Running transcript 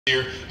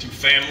Here to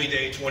Family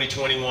Day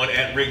 2021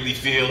 at Wrigley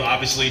Field.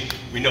 Obviously,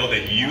 we know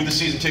that you, the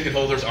season ticket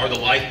holders, are the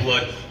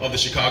lifeblood of the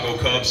Chicago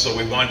Cubs, so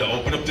we wanted to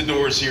open up the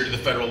doors here to the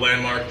Federal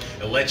Landmark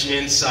and let you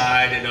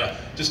inside and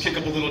just kick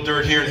up a little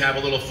dirt here and have a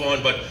little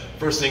fun. But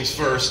first things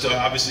first,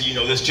 obviously, you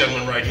know this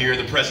gentleman right here,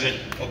 the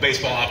president of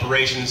baseball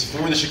operations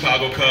for the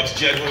Chicago Cubs,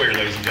 Jed Hoyer,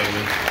 ladies and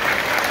gentlemen.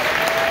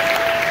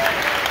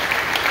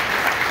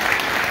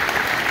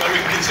 We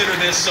can consider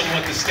this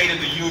somewhat the state of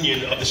the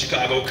union of the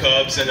Chicago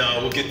Cubs, and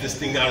we'll get this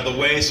thing out of the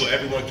way so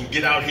everyone can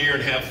get out here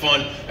and have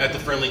fun at the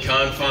friendly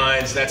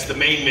confines. That's the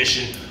main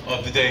mission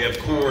of the day, of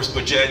course.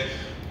 But Jed,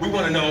 we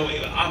want to know,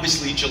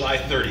 obviously, July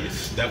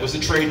 30th. That was the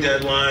trade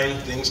deadline.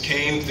 Things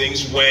came,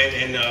 things went,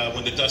 and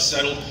when the dust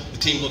settled, the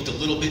team looked a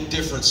little bit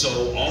different.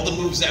 So all the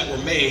moves that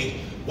were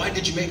made, why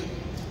did you make them?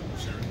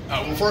 Sure.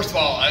 Well, first of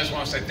all, I just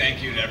want to say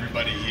thank you to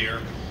everybody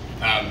here.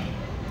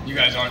 You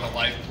guys are the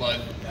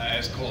lifeblood,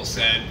 as Cole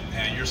said,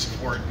 and your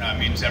support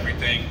means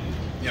everything.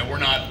 You know, we're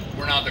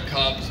not the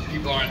Cubs.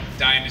 People aren't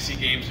dying to see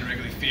games in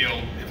Wrigley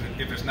Field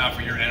if it's not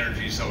for your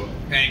energy. So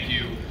thank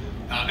you,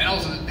 and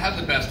also have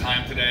the best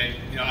time today.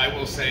 You know, I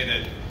will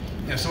say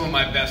that some of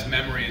my best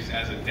memories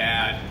as a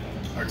dad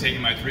are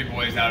taking my three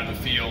boys out of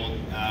the field,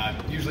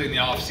 usually in the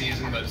off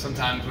season, but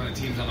sometimes when the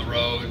team's on the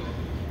road.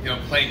 You know,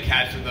 playing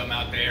catch with them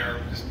out there,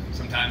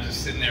 sometimes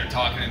just sitting there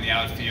talking in the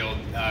outfield.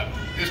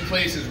 This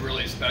place is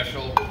really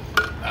special.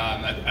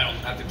 I don't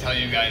have to tell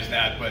you guys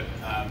that, but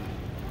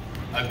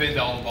I've been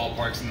to all the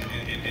ballparks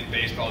in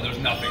baseball. There's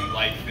nothing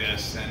like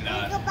this, and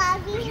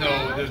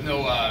there's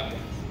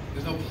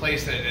no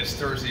place that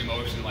stirs the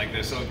emotion like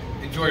this. So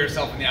enjoy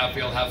yourself in the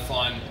outfield, have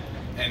fun,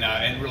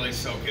 and really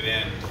soak it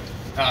in.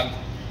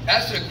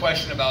 As to the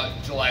question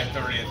about July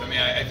 30th, I mean,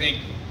 I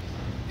think.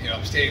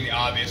 I'm stating the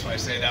obvious when I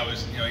say that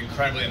was,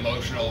 incredibly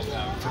emotional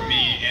for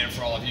me and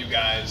for all of you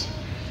guys.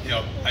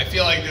 I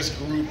feel like this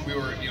group, we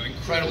were,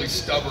 incredibly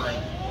stubborn,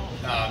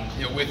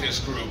 with this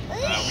group.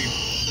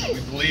 We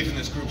believed in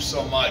this group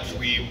so much.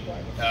 We,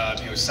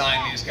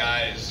 signed these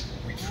guys.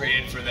 We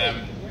traded for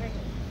them.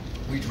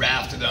 We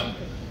drafted them.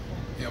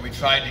 We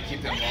tried to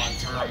keep them long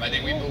term. I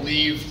think we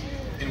believed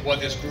in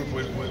what this group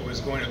was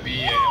going to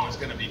be and was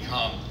going to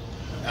become.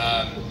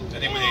 I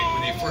think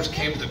when they first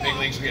came to the big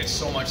leagues, we had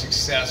so much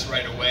success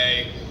right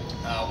away.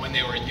 When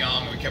they were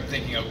young, we kept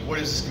thinking of what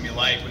is this going to be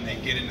like when they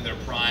get into their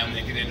prime, when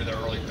they get into their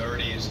early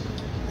 30s.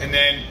 And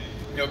then,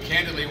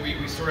 candidly,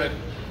 we sort of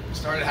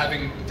started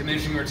having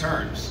diminishing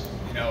returns.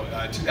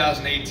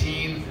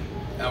 2018,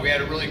 we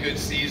had a really good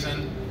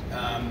season,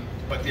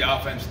 but the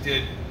offense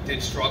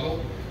did struggle.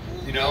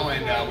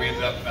 And we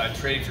ended up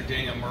trading for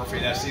Daniel Murphy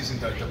that season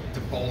to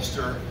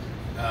bolster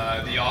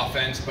the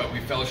offense, but we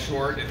fell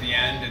short at the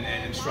end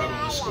and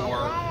struggled to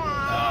score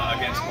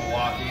against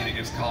Milwaukee and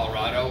against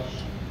Colorado.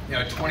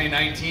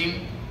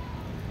 2019,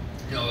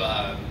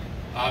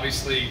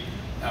 obviously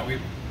we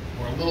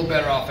were a little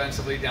better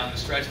offensively down the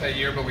stretch that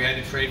year, but we had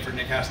to trade for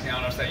Nick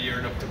Castellanos that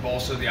year to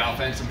bolster the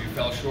offense, and we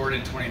fell short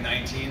in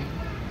 2019.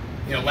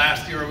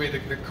 Last year we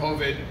had the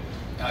COVID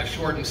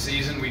shortened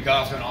season. We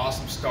got off to an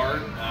awesome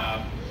start.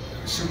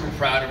 Super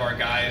proud of our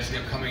guys,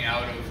 coming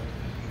out of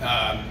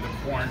the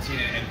quarantine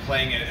and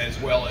playing it as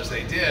well as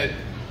they did,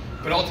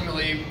 but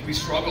ultimately we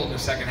struggled in the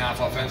second half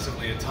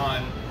offensively a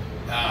ton.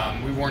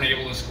 We weren't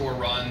able to score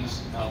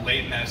runs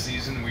late in that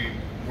season. We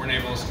weren't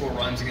able to score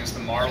runs against the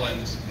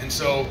Marlins, and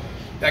so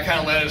that kind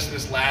of led us to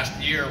this last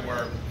year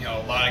where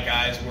a lot of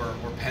guys were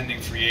pending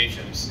free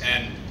agents.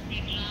 And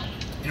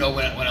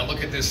when I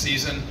look at this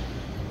season,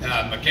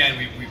 again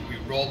we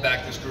rolled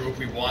back this group.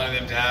 We wanted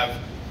them to have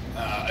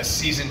a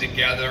season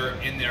together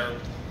in their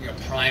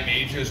prime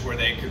ages where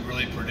they could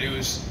really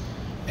produce,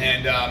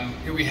 and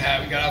we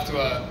got off to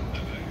a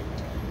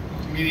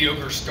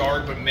mediocre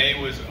start, but May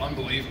was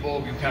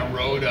unbelievable. We kind of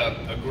rode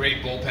a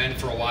great bullpen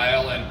for a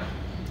while, and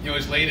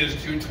as late as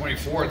June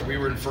 24th, we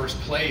were in first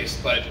place.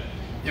 But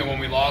when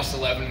we lost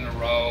 11 in a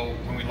row,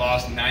 when we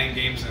lost 9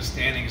 games in the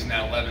standings in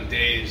that 11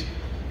 days,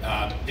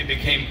 it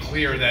became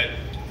clear that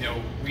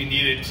we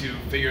needed to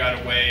figure out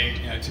a way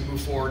to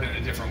move forward in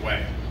a different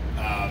way.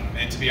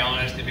 And to be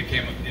honest, it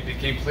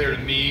became clear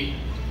to me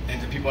and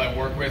to people I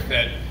work with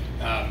that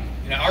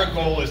our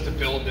goal is to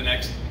build the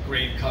next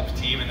great Cubs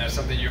team, and that's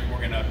something we're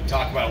going to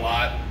talk about a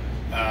lot.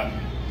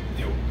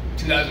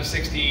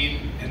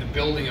 2016 and the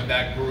building of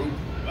that group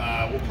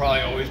will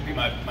probably always be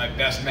my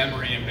best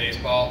memory in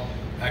baseball.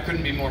 I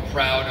couldn't be more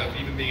proud of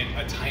even being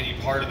a tiny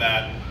part of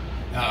that.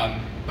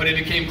 But it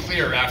became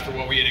clear after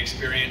what we had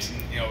experienced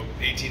in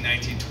 18,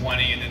 19,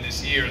 20, and then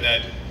this year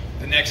that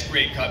the next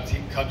great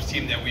Cubs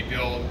team that we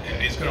build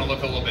is going to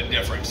look a little bit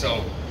different.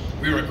 So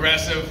we were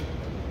aggressive.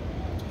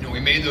 We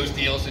made those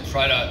deals to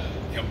try to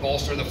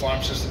bolster the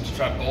farm system, to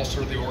try to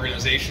bolster the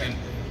organization,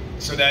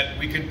 so that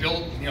we could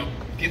build,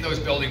 get those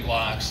building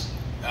blocks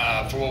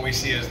for what we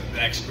see as the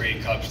next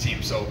great Cubs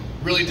team. So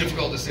really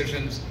difficult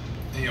decisions,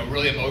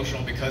 really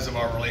emotional because of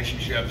our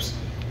relationships,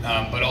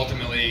 but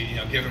ultimately,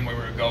 given where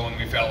we were going,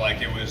 we felt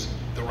like it was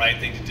the right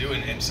thing to do,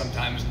 and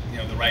sometimes,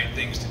 the right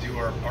things to do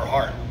are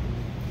hard.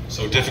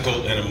 So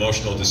difficult and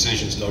emotional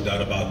decisions, no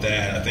doubt about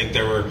that. I think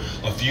there were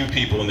a few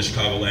people in the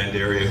Chicagoland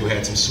area who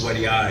had some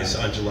sweaty eyes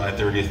on July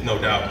 30th, no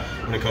doubt,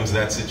 when it comes to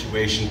that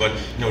situation. But,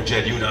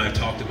 Jed, you and I have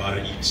talked about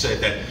it. You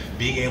said that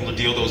being able to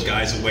deal those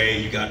guys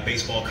away, you got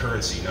baseball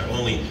currency. Not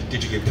only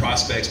did you get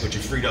prospects, but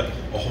you freed up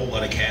a whole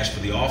lot of cash for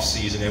the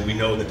offseason. And we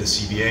know that the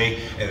CBA,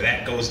 and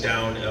that goes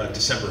down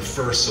December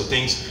 1st. So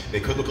things,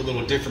 they could look a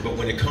little different. But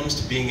when it comes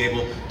to being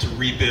able to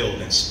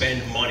rebuild and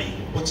spend money,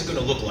 what's it going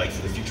to look like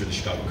for the future of the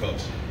Chicago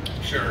Cubs?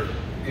 Sure.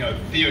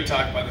 Theo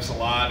talked about this a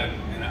lot,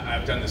 and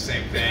I've done the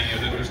same thing.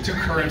 There's two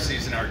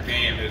currencies in our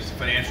game. There's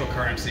financial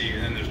currency,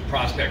 and then there's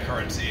prospect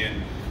currency.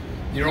 And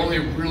you're only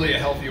really a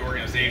healthy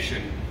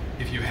organization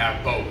if you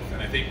have both.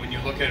 And I think when you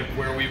look at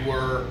where we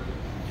were,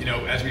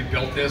 as we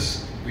built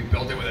this, we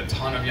built it with a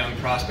ton of young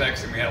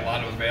prospects, and we had a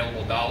lot of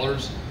available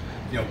dollars.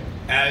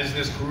 As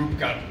this group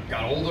got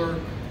older,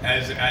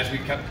 as we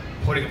kept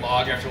putting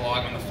log after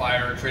log on the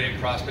fire, trading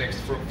prospects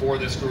for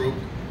this group,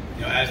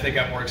 as they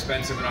got more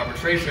expensive in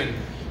arbitration,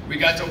 we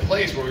got to a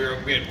place where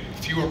we had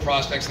fewer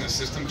prospects in the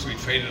system because we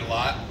traded a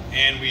lot,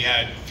 and we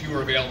had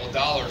fewer available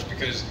dollars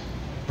because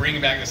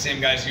bringing back the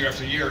same guys year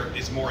after year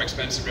is more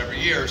expensive every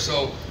year.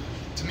 So,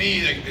 to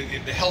me,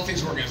 the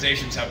healthiest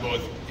organizations have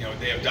both.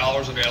 They have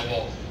dollars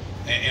available,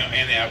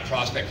 and they have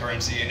prospect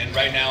currency. And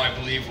right now, I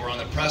believe we're on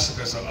the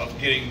precipice of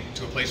getting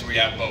to a place where we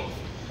have both.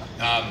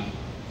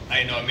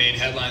 I made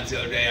headlines the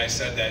other day. I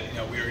said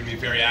that we were going to be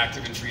very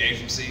active in free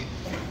agency.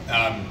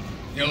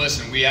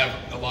 Listen, we have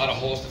a lot of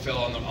holes to fill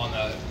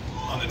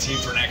on the team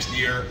for next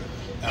year.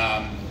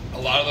 A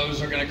lot of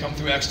those are going to come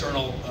through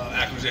external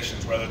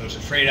acquisitions, whether those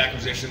are trade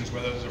acquisitions,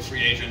 whether those are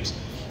free agents.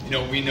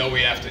 We know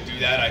we have to do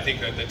that. I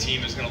think that the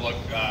team is going to look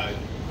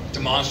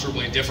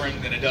demonstrably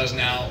different than it does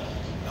now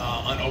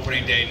on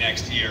opening day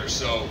next year.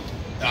 So,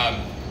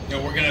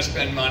 we're going to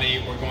spend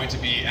money. We're going to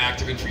be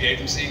active in free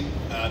agency.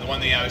 The one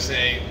thing I would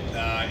say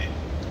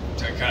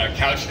to kind of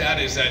couch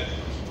that is that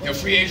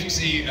free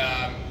agency.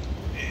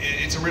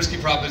 It's a risky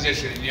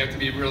proposition, and you have to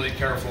be really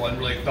careful and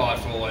really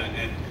thoughtful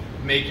and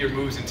make your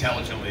moves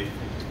intelligently.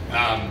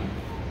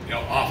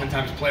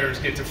 Oftentimes players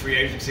get to free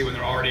agency when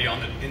they're already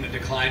in the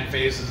decline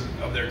phases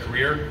of their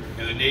career.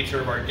 The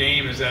nature of our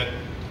game is that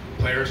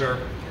players are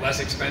less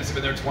expensive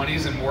in their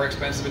 20s and more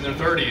expensive in their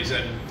 30s,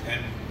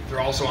 and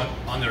they're also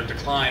on their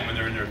decline when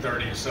they're in their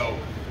 30s. So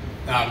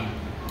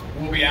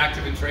we'll be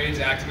active in trades,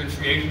 active in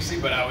free agency,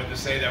 but I would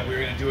just say that we're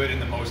going to do it in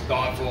the most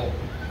thoughtful,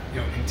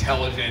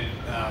 intelligent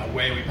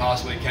way we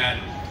possibly can.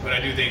 But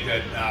I do think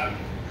that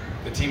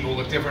the team will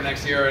look different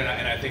next year,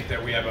 and I think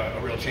that we have a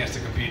real chance to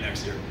compete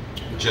next year.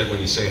 Jed,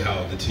 when you say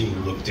how the team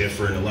will look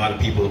different, a lot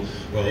of people,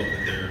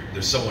 they're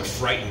somewhat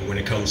frightened when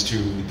it comes to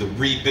the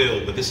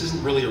rebuild, but this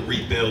isn't really a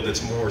rebuild,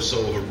 it's more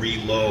so of a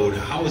reload.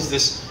 How is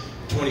this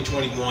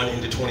 2021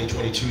 into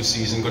 2022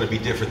 season going to be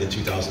different than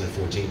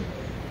 2014?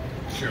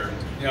 Sure.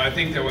 I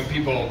think that when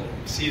people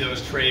see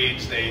those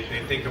trades, they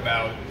think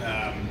about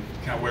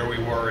kind of where we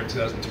were in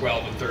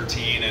 2012 and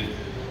 13, and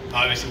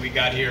obviously we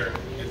got here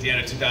at the end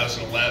of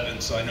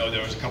 2011, so I know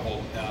there was a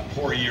couple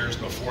poor years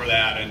before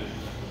that. And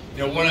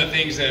one of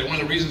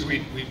the reasons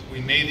we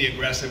made the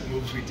aggressive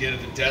moves we did at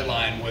the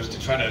deadline was to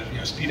try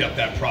to speed up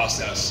that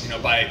process.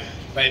 By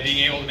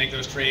being able to make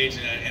those trades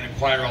and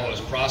acquire all those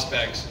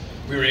prospects,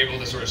 we were able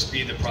to sort of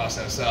speed the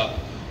process up.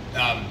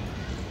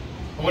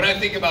 But when I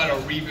think about a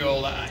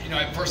rebuild,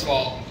 first of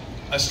all,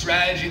 a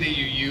strategy that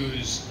you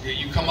use,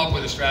 you come up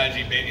with a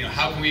strategy.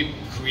 How can we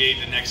create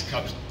the next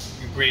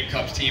great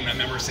Cubs team? And I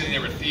remember sitting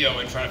there with Theo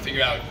and trying to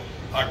figure out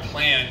our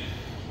plan.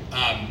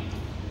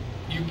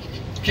 You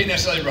can't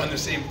necessarily run the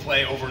same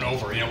play over and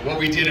over. What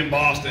we did in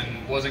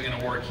Boston wasn't going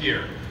to work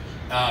here.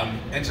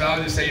 And so I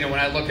would just say, when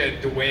I look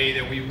at the way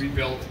that we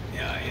rebuilt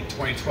in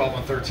 2012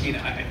 and 13,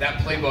 that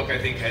playbook I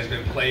think has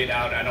been played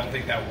out. I don't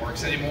think that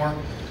works anymore.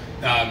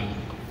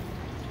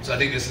 So I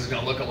think this is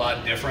going to look a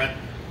lot different.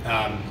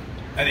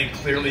 I think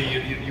clearly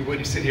you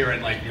wouldn't sit here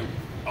and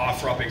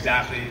offer up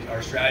exactly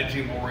our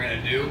strategy and what we're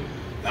going to do.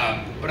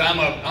 But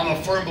I'm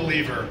a firm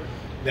believer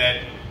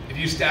that if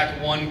you stack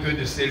one good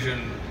decision,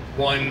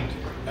 one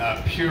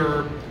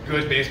pure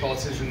good baseball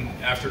decision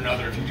after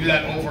another, if you do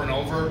that over and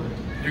over,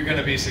 you're going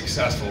to be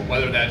successful.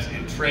 Whether that's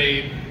in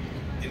trade,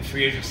 in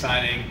free agent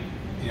signing,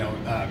 in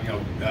the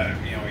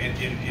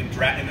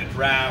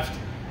draft.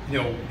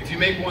 If you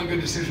make one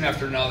good decision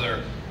after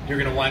another, you're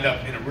going to wind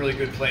up in a really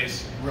good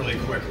place really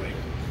quickly.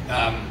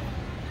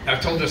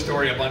 I've told this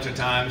story a bunch of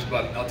times,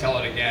 but I'll tell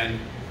it again.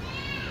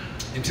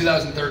 In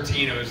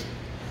 2013, it was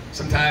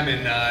sometime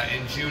in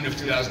June of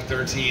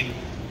 2013,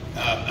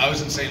 I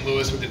was in St.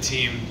 Louis with the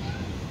team.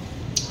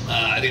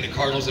 I think the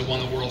Cardinals had won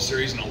the World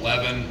Series in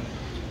 11.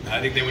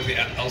 I think they went to the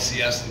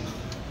LCS in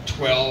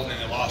 12, and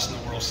they lost in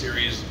the World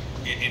Series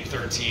in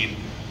 13.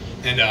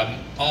 And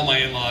all my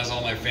in-laws,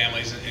 all my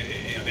families,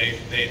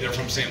 they're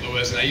from St.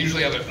 Louis, and I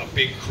usually have a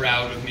big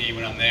crowd with me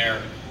when I'm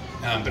there.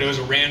 But it was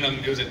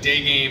a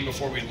day game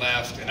before we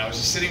left, and I was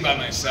just sitting by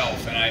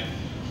myself, and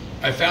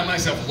I found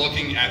myself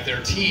looking at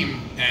their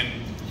team and,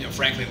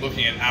 frankly,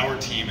 looking at our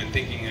team and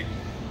thinking,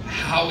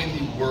 how in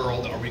the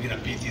world are we going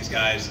to beat these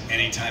guys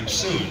anytime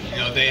soon? You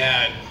know, they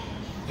had,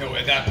 you know,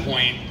 at that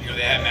point, you know,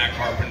 they had Matt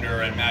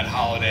Carpenter and Matt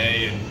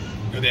Holliday, and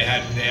you know, they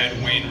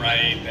had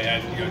Wainwright, they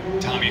had, you know,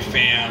 Tommy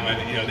Pham,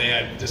 and you know, they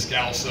had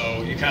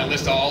Descalso. You kind of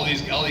list all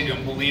these, you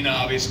know, Molina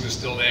obviously was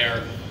still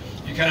there.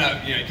 You kind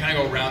of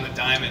go around the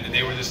diamond, and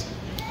they were this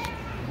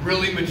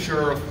really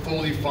mature,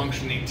 fully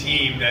functioning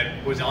team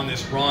that was on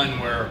this run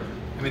where,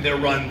 I mean, their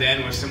run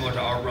then was similar to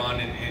our run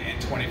in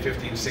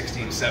 2015,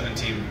 16,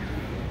 17.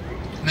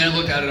 And then I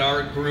looked at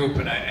our group,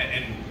 and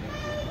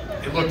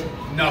it looked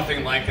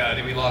nothing like that. I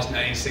think we lost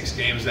 96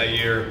 games that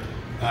year.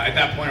 At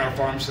that point, our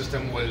farm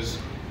system was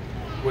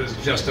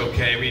just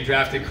okay. We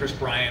drafted Chris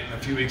Bryant a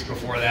few weeks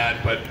before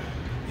that, but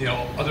you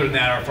know, other than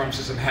that, our farm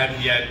system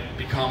hadn't yet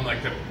become like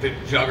the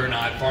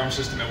juggernaut farm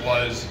system it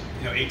was,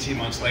 you know, 18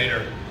 months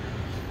later.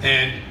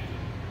 And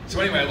so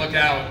anyway, I look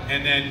out,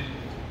 and then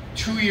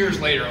 2 years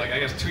later, like I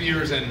guess 2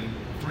 years and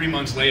 3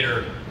 months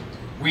later,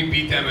 we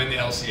beat them in the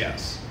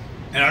LCS.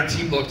 And our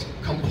team looked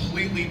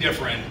completely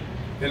different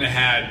than it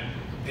had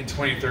in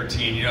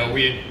 2013. You know,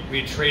 we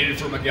had traded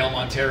for Miguel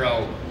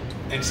Montero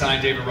and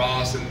signed David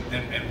Ross, and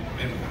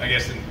I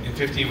guess in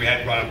 15 we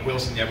hadn't brought up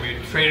Wilson yet. We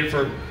had traded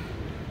for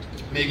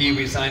Miggy,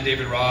 we signed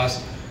David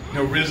Ross. You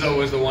know, Rizzo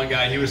was the one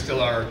guy, he was still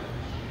our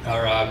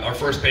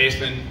first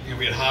baseman. You know,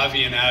 we had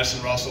Javi and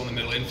Addison Russell in the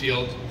middle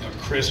infield. You know,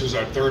 Chris was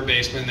our third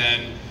baseman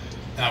then.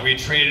 We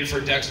traded for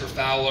Dexter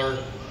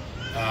Fowler,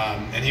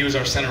 and he was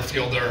our center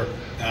fielder.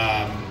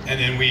 And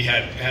then we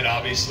had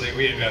obviously,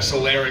 we had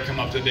Solari come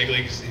up to the big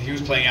leagues, and he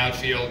was playing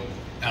outfield.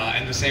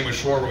 And the same with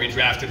Schwarber, we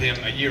drafted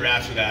him a year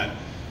after that.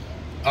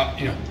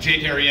 You know,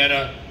 Jake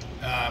Arrieta,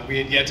 we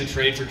had yet to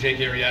trade for Jake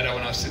Arrieta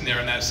when I was sitting there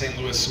in that St.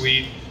 Louis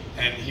suite,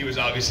 and he was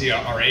obviously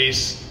our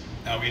ace.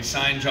 We had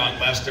signed John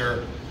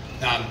Lester.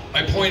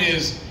 My point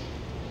is,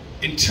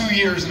 in 2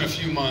 years and a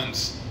few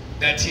months,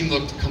 that team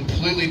looked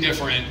completely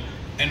different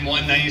and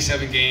won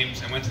 97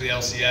 games and went to the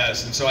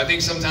LCS. And so I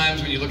think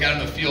sometimes when you look out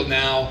in the field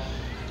now,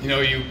 you know,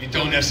 you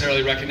don't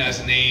necessarily recognize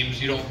the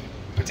names. You don't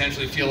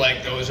potentially feel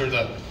like those are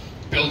the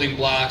building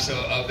blocks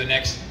of the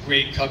next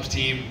great Cubs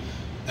team.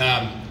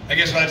 I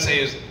guess what I'd say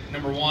is,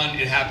 number one,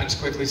 it happens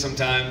quickly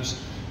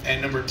sometimes.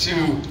 And number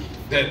two,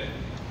 that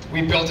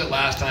we built it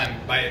last time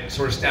by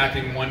sort of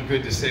stacking one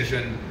good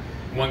decision,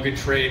 one good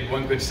trade,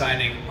 one good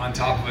signing on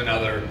top of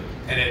another,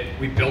 and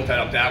we built that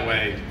up that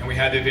way, and we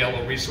had the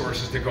available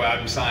resources to go out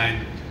and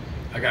sign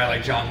a guy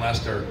like John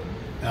Lester.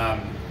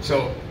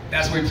 So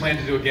that's what we plan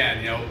to do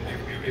again. You know,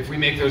 if we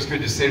make those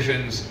good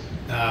decisions,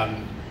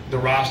 the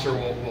roster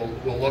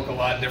will look a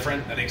lot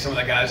different. I think some of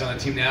the guys on the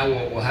team now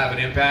will have an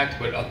impact,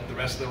 but the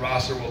rest of the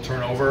roster will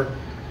turn over.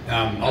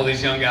 All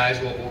these young guys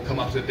will come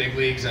up to the big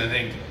leagues, and I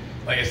think,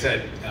 like I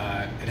said,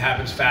 it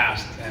happens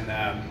fast, and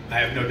I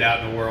have no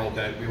doubt in the world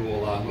that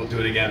we'll do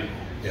it again.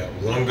 Yeah,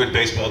 one good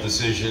baseball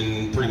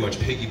decision pretty much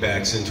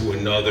piggybacks into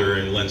another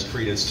and lends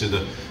credence to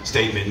the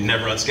statement,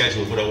 never on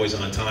schedule, but always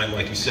on time,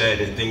 like you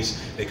said. And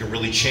things, they can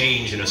really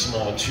change in a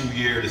small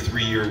 2-year to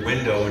 3-year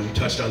window. And you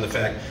touched on the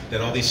fact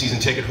that all these season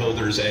ticket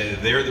holders,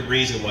 they're the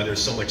reason why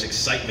there's so much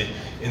excitement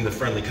in the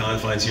friendly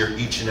confines here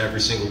each and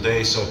every single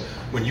day. So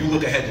when you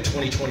look ahead to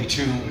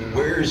 2022,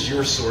 where's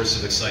your source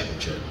of excitement,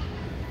 Jed?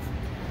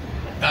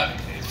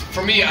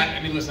 For me, I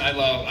mean, listen, I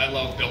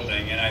love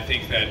building, and I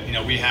think that, you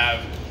know, we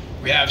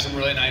have some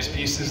really nice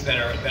pieces that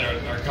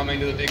are coming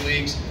to the big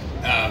leagues.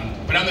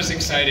 But I'm just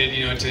excited,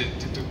 you know, to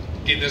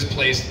get this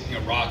place, you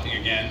know, rocking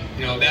again.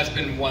 You know, that's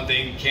been one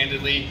thing.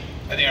 Candidly,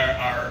 I think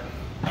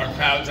our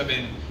crowds have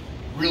been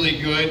really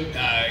good,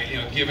 you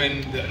know,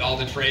 given all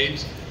the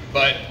trades.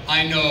 But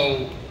I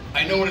know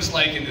what it's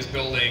like in this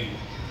building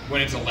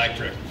when it's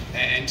electric,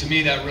 and to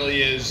me, that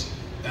really is.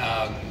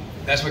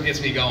 That's what gets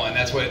me going.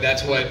 That's what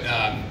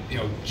you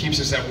know, keeps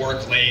us at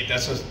work late.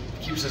 That's what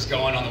keeps us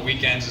going on the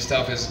weekends and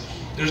stuff. Is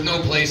there's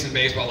no place in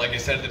baseball, like I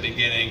said at the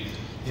beginning.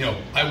 You know,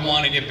 I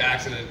want to get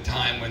back to the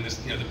time when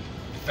this, you know, it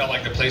felt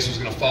like the place was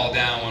going to fall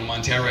down when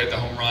Montero hit the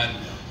home run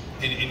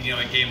in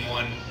Game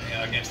 1, you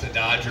know, against the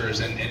Dodgers,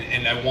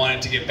 and I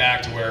wanted to get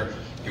back to where,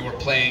 you know, we're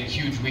playing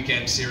huge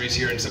weekend series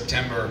here in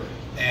September,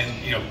 and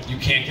you know, you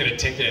can't get a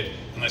ticket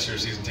unless you're a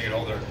season ticket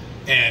holder.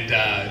 And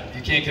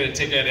you can't get a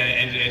ticket,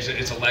 and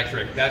it's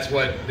electric. That's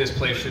what this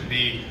place should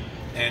be.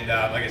 And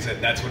like I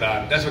said, that's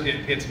what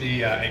gets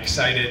me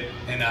excited.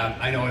 And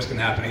I know it's going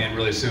to happen again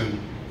really soon.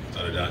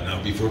 Without a doubt.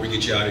 Now, before we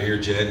get you out of here,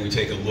 Jed, we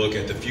take a look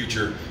at the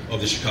future of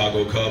the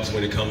Chicago Cubs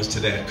when it comes to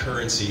that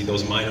currency,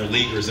 those minor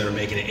leaguers that are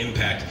making an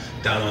impact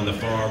down on the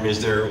farm.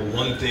 Is there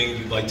one thing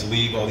you'd like to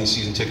leave all these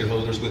season ticket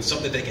holders with,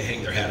 something they can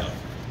hang their hat on?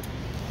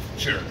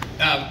 Sure.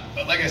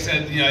 But like I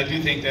said, you know, I do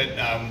think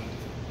that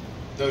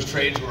those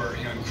trades were,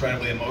 you know,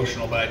 incredibly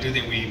emotional, but I do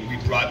think we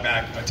brought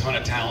back a ton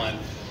of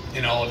talent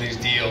in all of these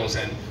deals,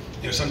 and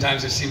you know,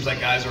 sometimes it seems like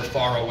guys are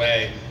far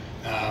away,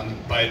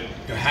 but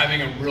you know,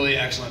 having a really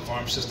excellent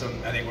farm system,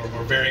 I think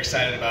we're very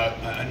excited about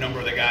a number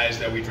of the guys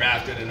that we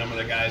drafted, a number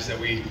of the guys that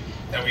we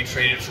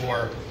traded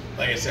for.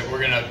 Like I said,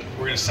 we're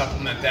gonna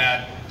supplement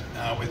that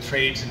with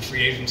trades and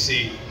free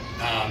agency.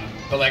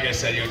 But like I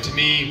said, you know, to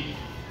me,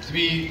 to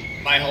me,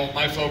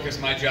 my focus,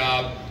 my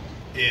job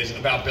is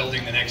about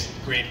building the next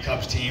great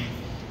Cubs team.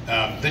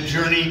 The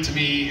journey to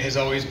me has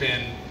always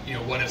been,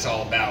 what it's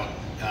all about.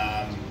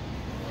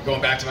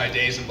 Going back to my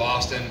days in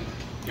Boston,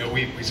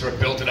 we sort of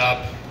built it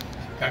up,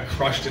 got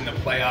crushed in the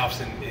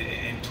playoffs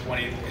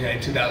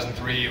in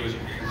 2003. It was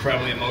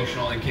incredibly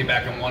emotional, and came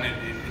back and won it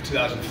in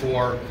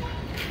 2004.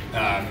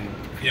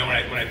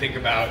 When I think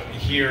about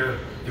here,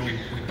 we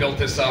built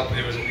this up.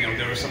 There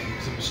were some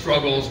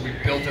struggles. We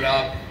built it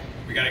up.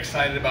 We got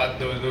excited about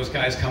those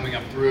guys coming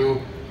up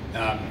through.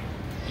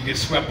 You get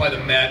swept by the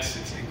Mets.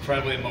 It's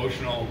incredibly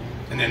emotional.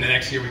 And then the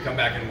next year we come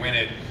back and win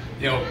it.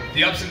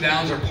 The ups and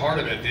downs are part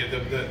of it.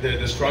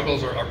 The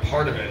struggles are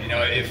part of it.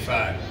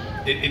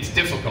 It's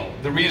difficult.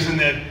 The reason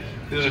that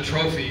there's a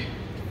trophy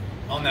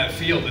on that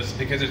field is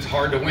because it's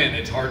hard to win.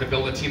 It's hard to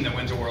build a team that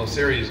wins a World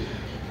Series.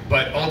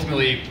 But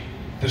ultimately,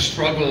 the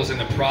struggles and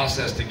the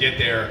process to get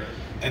there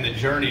and the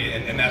journey,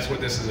 and that's what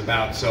this is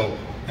about. So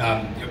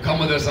come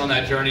with us on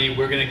that journey.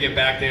 We're going to get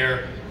back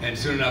there, and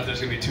soon enough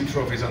there's going to be 2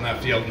 trophies on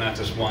that field, not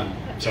just 1.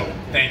 So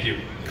thank you.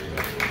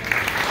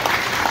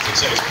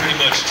 So it's pretty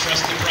much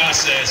trust the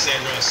process,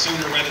 and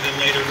sooner rather than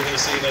later, we're going to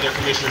see another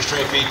Commissioner's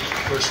Trophy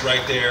perched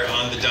right there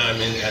on the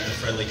diamond at the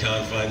friendly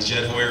confines.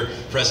 Jed Hoyer,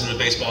 President of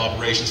Baseball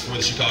Operations for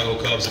the Chicago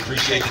Cubs.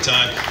 Appreciate the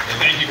time, and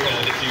thank you for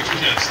all the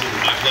future.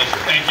 Absolutely, my pleasure.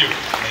 Thank you.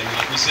 And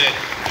like we said,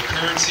 the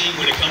currency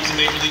when it comes to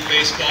Major League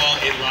Baseball,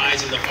 it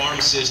lies in the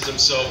farm system.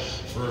 So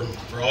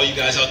for all you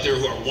guys out there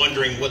who are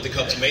wondering what the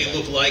Cubs may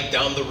look like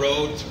down the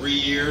road, 3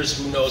 years,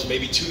 who knows,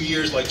 maybe 2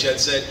 years, like Jed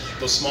said,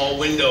 those small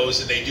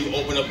windows, they do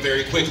open up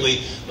very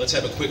quickly. Let's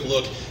have a quick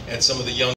look at some of the young